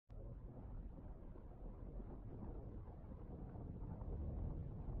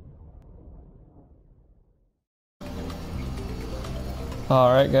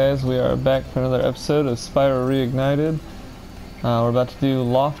Alright guys, we are back for another episode of Spyro Reignited. We're about to do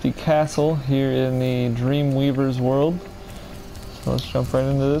Lofty Castle here in the Dreamweaver's world. So let's jump right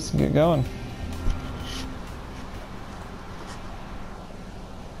into this and get going.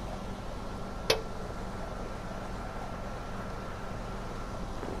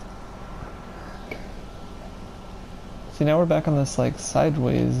 See, now we're back on this like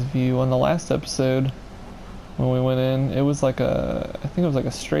sideways view. On the last episode, when we went in, it was like I think it was like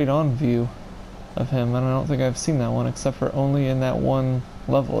a straight on view of him, and I don't think I've seen that one except for only in that one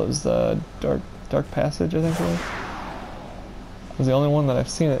level. It was the dark passage, I think it was. It was the only one that I've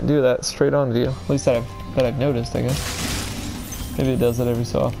seen it do that straight on view, at least that I've noticed, I guess. Maybe it does it every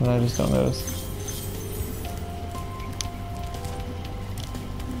so often, I just don't notice.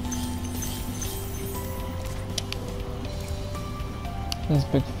 These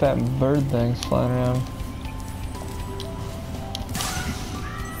big fat bird things flying around.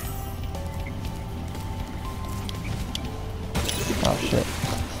 Oh shit.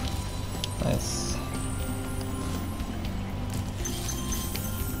 Nice.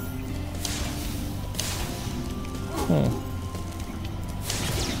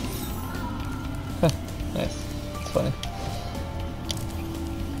 Nice. It's funny.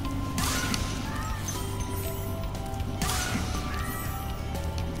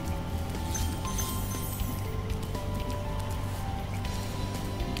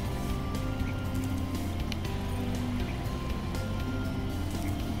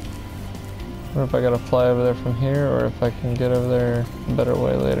 I wonder if I gotta fly over there from here or if I can get over there a better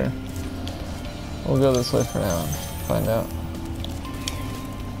way later. We'll go this way for now and find out.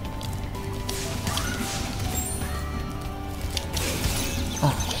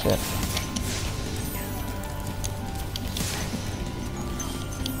 Ah, shit.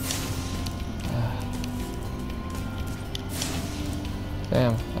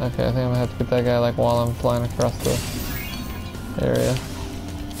 Damn. Okay, I think I'm gonna have to get that guy like while I'm flying across the area.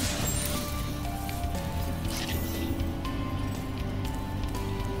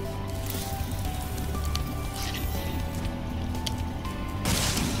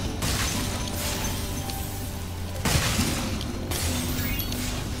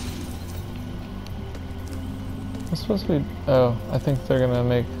 It's supposed to be. Oh, I think they're gonna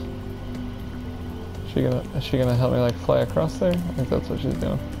make. Is she gonna help me like fly across there? I think that's what she's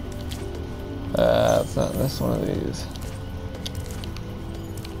doing. It's not this one of these.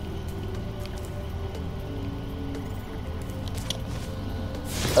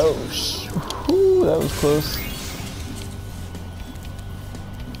 Oh, whew, that was close.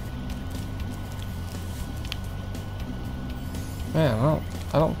 Man,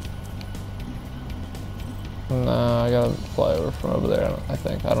 I don't. No, I gotta fly over from over there, I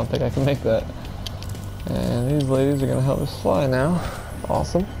think. I don't think I can make that. And these ladies are gonna help us fly now.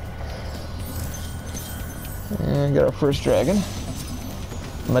 Awesome. And got our first dragon.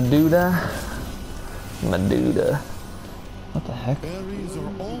 Maduda. What the heck? Berries are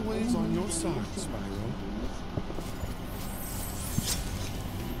always on your side, Spyro.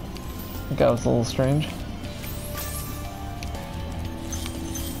 That guy was a little strange.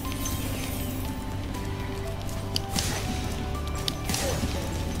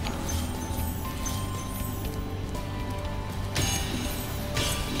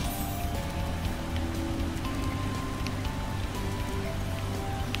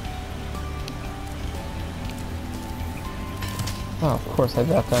 Oh, of course I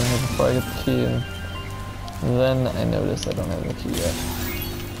dropped down here before I get the key, and then I notice I don't have the key yet.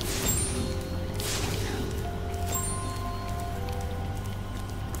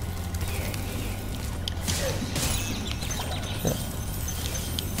 Shit.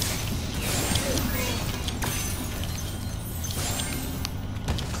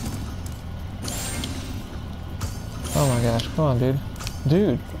 Oh my gosh, come on, dude.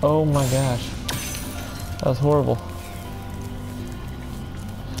 Dude, oh my gosh. That was horrible.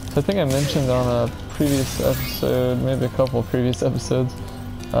 So I think I mentioned on a previous episode, maybe a couple of previous episodes,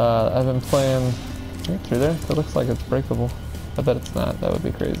 I've been playing, can I get through there? That looks like it's breakable. I bet it's not, that would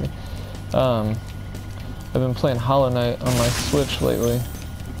be crazy. I've been playing Hollow Knight on my Switch lately,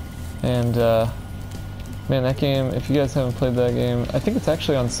 and man, that game, if you guys haven't played that game, I think it's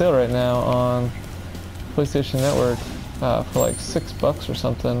actually on sale right now on PlayStation Network for like $6 or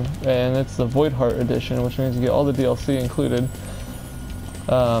something, and it's the Void Heart edition, which means you get all the DLC included.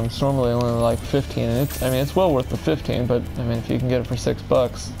 It's normally only like 15, and it's well worth the 15, but I mean if you can get it for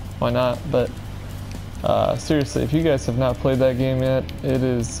 $6, why not? But seriously, if you guys have not played that game yet, it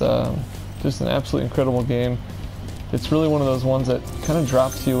is just an absolutely incredible game. It's really one of those ones that kind of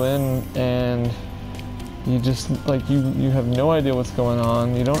drops you in and you just, like, you have no idea what's going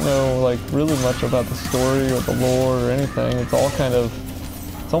on. You don't know, like, really much about the story or the lore or anything. It's all kind of,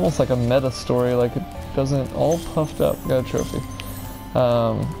 it's almost like a meta story, like it doesn't, all puffed up, got a trophy.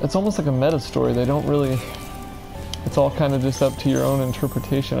 It's almost like a meta story. They don't really, it's all kind of just up to your own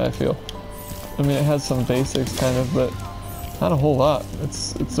interpretation, I feel. I mean, it has some basics kind of, but not a whole lot.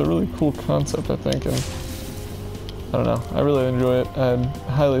 It's a really cool concept, I think, and I don't know, I really enjoy it. I'd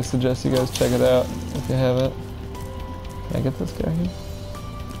highly suggest you guys check it out if you haven't. Can I get this guy here?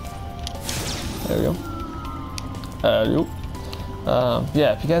 There we go.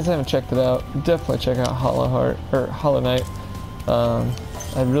 Yeah, if you guys haven't checked it out, definitely check out Hollow Knight.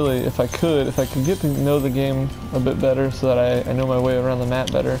 I'd really, if I could get to know the game a bit better so that I know my way around the map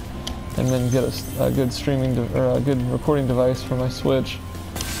better, and then get a good streaming or a good recording device for my Switch,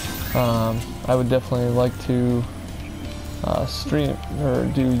 I would definitely like to stream or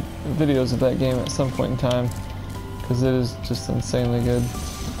do videos of that game at some point in time, because it is just insanely good.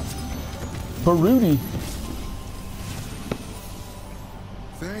 Baruti!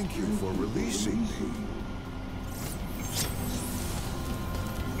 Thank you for releasing me.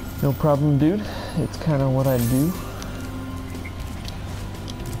 No problem, dude. It's kind of what I do.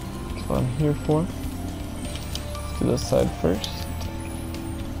 That's what I'm here for. Let's do this side first.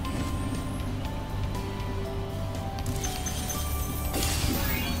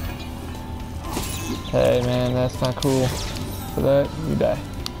 Hey man, that's not cool. For that, you die.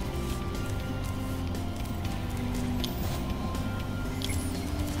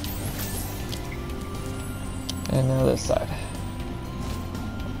 And now this side.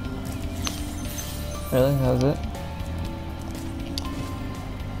 Really? That was it?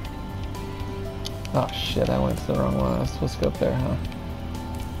 Oh shit, I went to the wrong one. I was supposed to go up there, huh?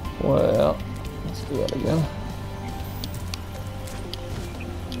 Well, let's do that again.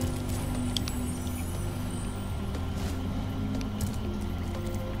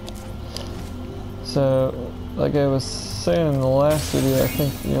 So, like I was saying in the last video, I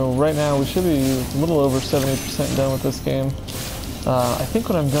think, you know, right now we should be a little over 70% done with this game. I think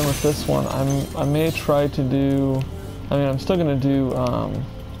when I'm done with this one, I may try to do, I mean, I'm still going to do,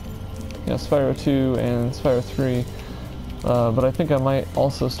 you know, Spyro 2 and Spyro 3, but I think I might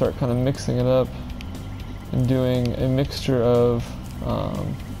also start kind of mixing it up and doing a mixture of,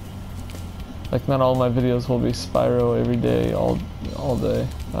 like, not all my videos will be Spyro every day, all day,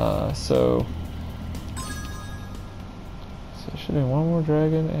 so should be one more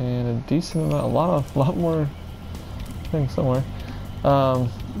dragon and a decent amount, a lot more things somewhere.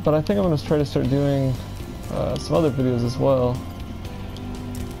 But I think I'm going to try to start doing some other videos as well.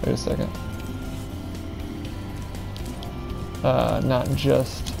 Wait a second. Not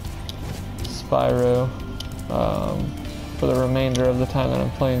just Spyro for the remainder of the time that I'm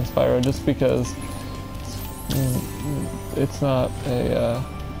playing Spyro, just because it's not a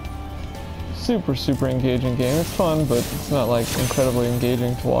super engaging game. It's fun, but it's not like incredibly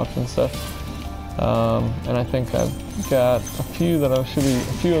engaging to watch and stuff. And I think I've got a few other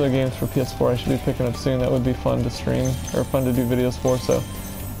games for PS4 I should be picking up soon that would be fun to stream or fun to do videos for. So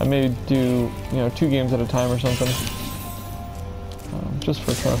I may do, you know, 2 games at a time or something, just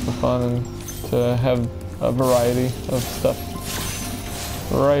for fun and to have a variety of stuff,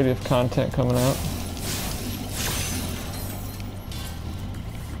 variety of content coming out.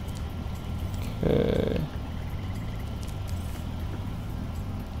 Okay.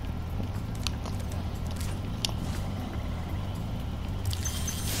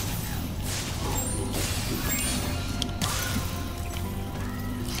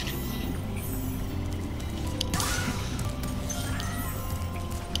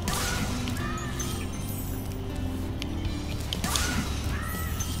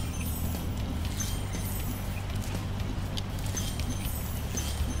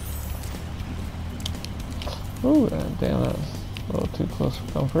 Ooh, damn, that was a little too close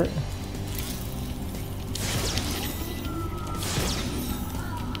for comfort.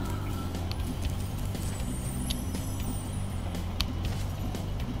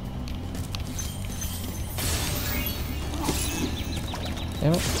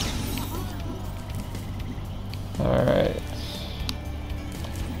 Damn it. Alright.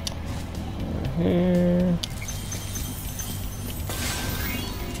 Over here.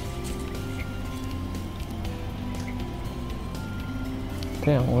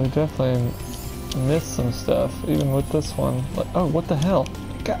 Damn, well, we definitely missed some stuff, even with this one. Like, oh, what the hell?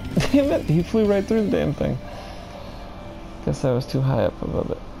 God damn it, he flew right through the damn thing. Guess I was too high up above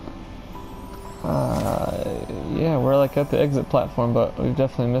it. Yeah, we're like at the exit platform, but we've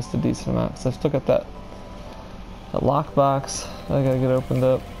definitely missed a decent amount, because I've still got that lockbox I gotta get opened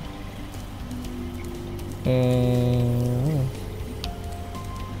up. And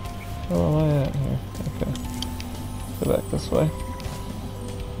where am I at here? Okay. Go back this way.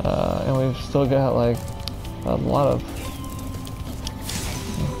 And we've still got like a lot of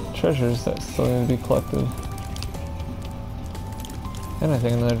treasures that still need to be collected. And I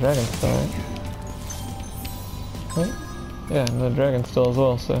think another dragon still, right? Right? Yeah, another dragon still as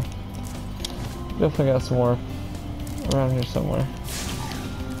well, so definitely got some more around here somewhere.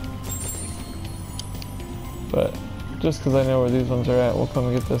 But just because I know where these ones are at, we'll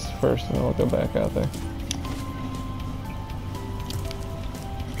come get this first and then we'll go back out there.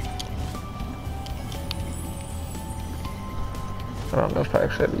 I don't know if I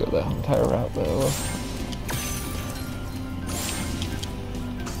actually had to go that entire route, but I will.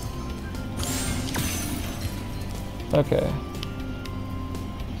 Okay.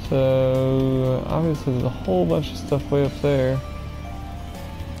 So obviously there's a whole bunch of stuff way up there.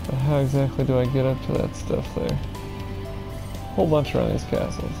 But how exactly do I get up to that stuff there? Whole bunch around these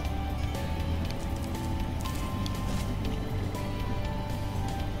castles.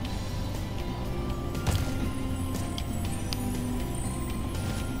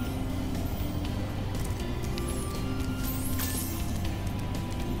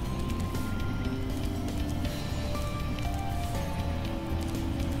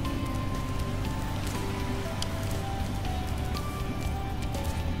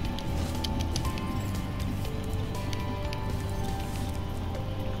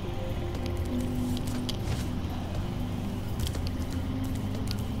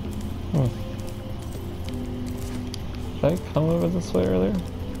 Did I come over this way earlier?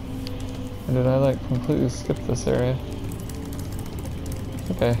 Or did I like completely skip this area?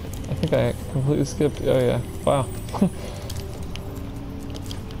 Okay, I think I completely skipped. Oh yeah, wow.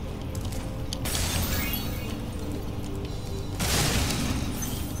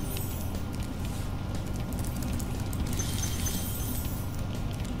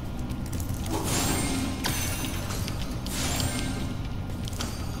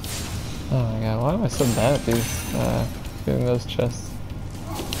 Oh my god, why am I so bad at these? Getting those chests.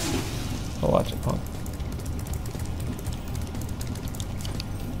 I'll watch it, punk.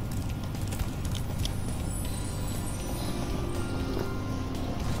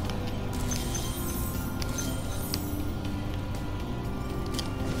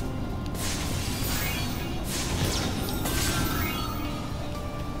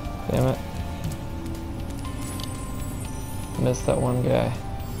 Damn it. Missed that one guy.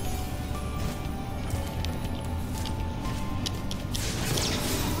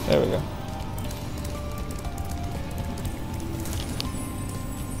 There we go.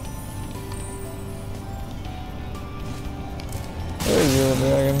 There you go,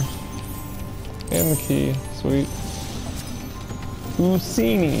 dragon. And the key. Sweet.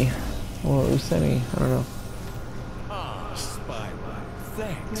 Usini. Or Useni. I don't know. Ah, Spyro.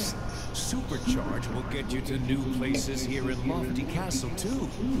 Thanks. Supercharge will get you to new places here in Lofty Castle, too.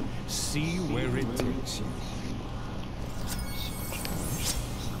 See where it takes you.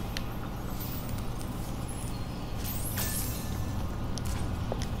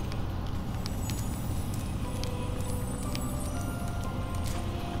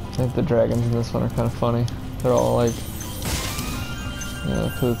 I think the dragons in this one are kind of funny. They're all like, you know,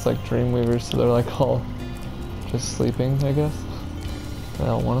 because it's like Dreamweavers, so they're like all just sleeping, I guess. They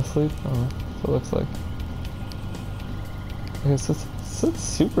all want to sleep. I don't know. That's what it looks like. I guess it's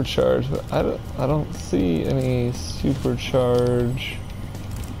supercharged, but I don't see any supercharge.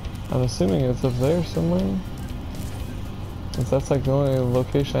 I'm assuming it's up there somewhere, since that's like the only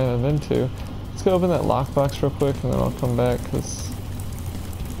location I haven't been to. Let's go open that lockbox real quick, and then I'll come back because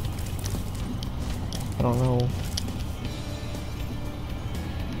I don't know.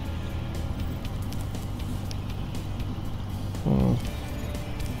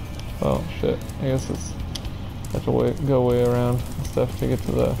 Oh shit, I guess it's have to go way around and stuff to get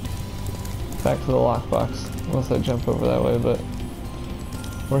to the back to the lockbox, unless I jump over that way, but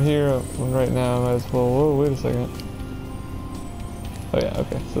we're here right now, I might as well. Whoa, wait a second. Oh yeah,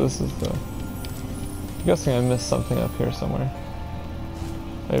 okay, so this is the, I'm guessing I missed something up here somewhere.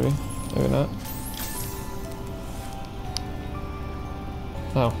 Maybe not.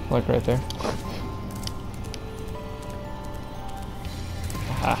 Oh, like right there.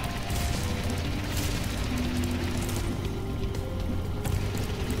 Aha.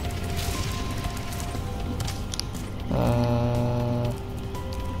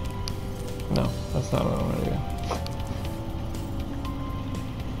 No, that's not where I want to go.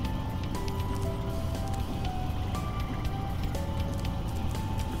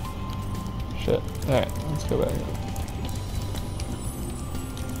 Shit. Alright, let's go back.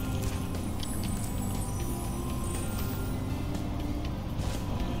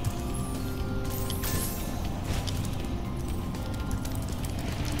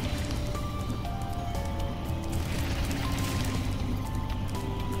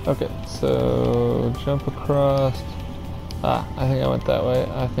 Okay, so jump across. Ah, I think I went that way.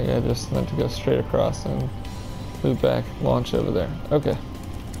 I think I just meant to go straight across and move back, launch over there. Okay.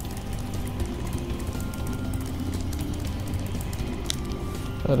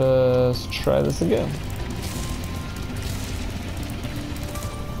 Let us try this again.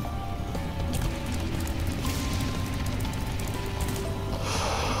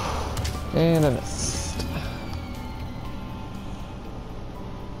 And I missed.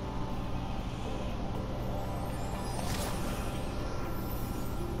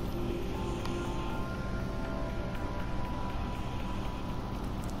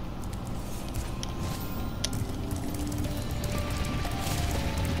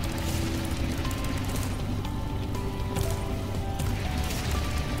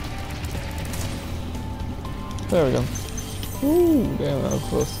 There we go. Ooh, damn, that was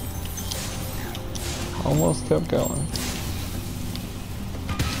close. Almost kept going.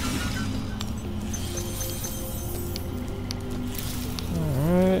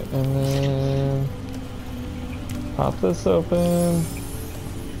 Alright, and then pop this open.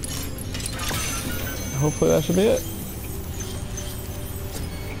 Hopefully that should be it.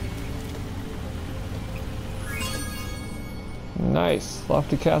 Nice.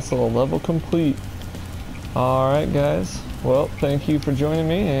 Lofty Castle, level complete. Alright guys, well thank you for joining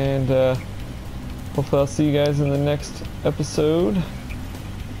me, and hopefully I'll see you guys in the next episode.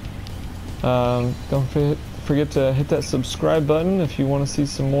 Don't forget to hit that subscribe button if you want to see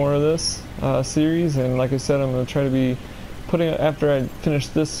some more of this series, and like I said, I'm going to try to be putting, after I finish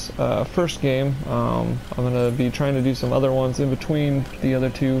this first game, I'm going to be trying to do some other ones in between the other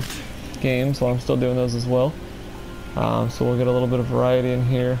two games while I'm still doing those as well. So we'll get a little bit of variety in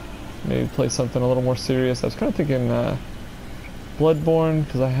here. Maybe play something a little more serious. I was kind of thinking Bloodborne,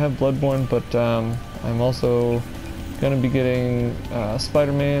 because I have Bloodborne, but I'm also going to be getting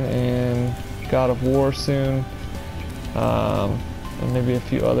Spider-Man and God of War soon, and maybe a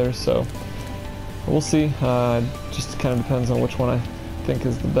few others, so we'll see. Just kind of depends on which one I think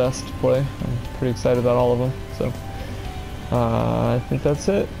is the best to play. I'm pretty excited about all of them, so I think that's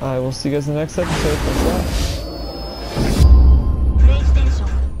it. I will see you guys in the next episode. Thanks a lot.